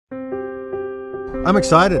I'm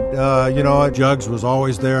excited. JUGS was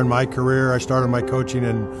always there in my career. I started my coaching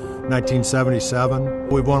in 1977.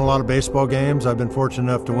 We've won a lot of baseball games. I've been fortunate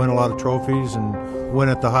enough to win a lot of trophies and win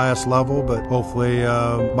at the highest level, but hopefully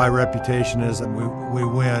my reputation is that we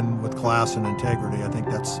win with class and integrity. I think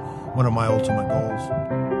that's one of my ultimate goals.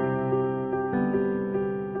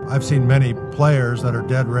 I've seen many players that are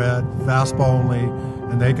dead red, fastball only,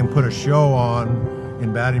 and they can put a show on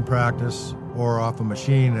in batting practice or off a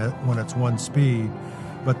machine when it's one speed.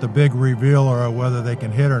 But the big revealer of whether they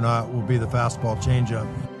can hit or not will be the fastball changeup.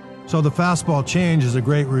 So the fastball change is a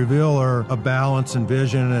great revealer of balance and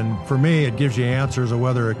vision, and for me it gives you answers of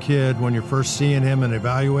whether a kid, when you're first seeing him and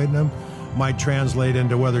evaluating him, might translate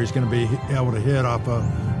into whether he's going to be able to hit off a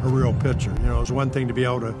real pitcher. It's one thing to be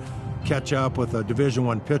able to catch up with a Division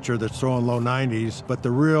I pitcher that's throwing low 90s, but the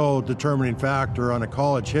real determining factor on a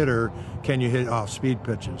college hitter, can you hit off-speed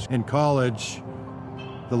pitches? In college,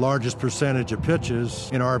 the largest percentage of pitches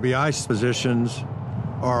in RBI positions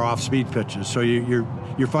are off-speed pitches. So you're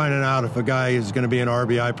finding out if a guy is going to be an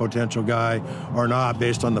RBI potential guy or not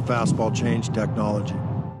based on the fastball change technology.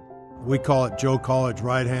 We call it Joe College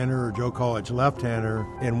right-hander or Joe College left-hander.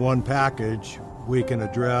 In one package, we can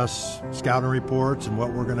address scouting reports and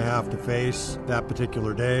what we're going to have to face that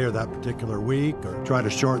particular day or that particular week, or try to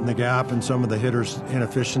shorten the gap in some of the hitters'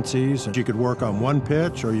 inefficiencies. You could work on one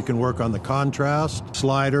pitch, or you can work on the contrast,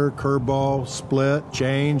 slider, curveball, split,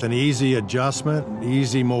 change, an easy adjustment,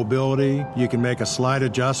 easy mobility. You can make a slight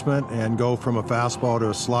adjustment and go from a fastball to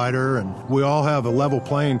a slider. And we all have a level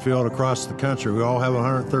playing field across the country. We all have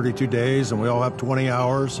 132 days and we all have 20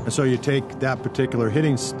 hours. And so you take that particular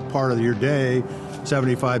hitting part of your day,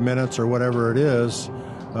 75 minutes or whatever it is,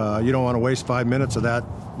 you don't want to waste 5 minutes of that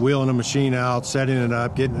wheeling a machine out, setting it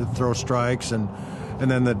up, getting it to throw strikes, and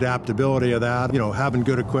then the adaptability of that, having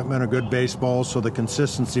good equipment or good baseballs, so the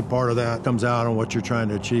consistency part of that comes out on what you're trying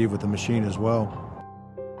to achieve with the machine as well.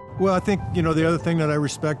 Well, I think, the other thing that I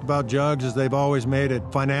respect about JUGS is they've always made it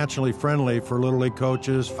financially friendly for Little League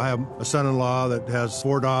coaches. I have a son-in-law that has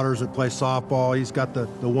 4 daughters that play softball. He's got the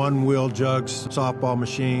one-wheel JUGS softball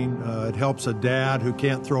machine. It helps a dad who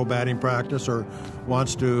can't throw batting practice or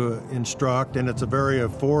wants to instruct, and it's a very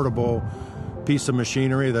affordable piece of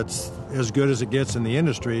machinery that's as good as it gets in the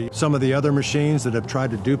industry. Some of the other machines that have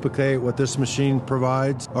tried to duplicate what this machine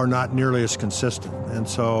provides are not nearly as consistent, and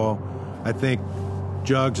so I think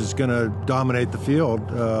JUGS is going to dominate the field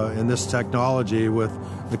in this technology with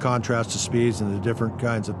the contrast of speeds and the different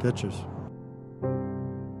kinds of pitches.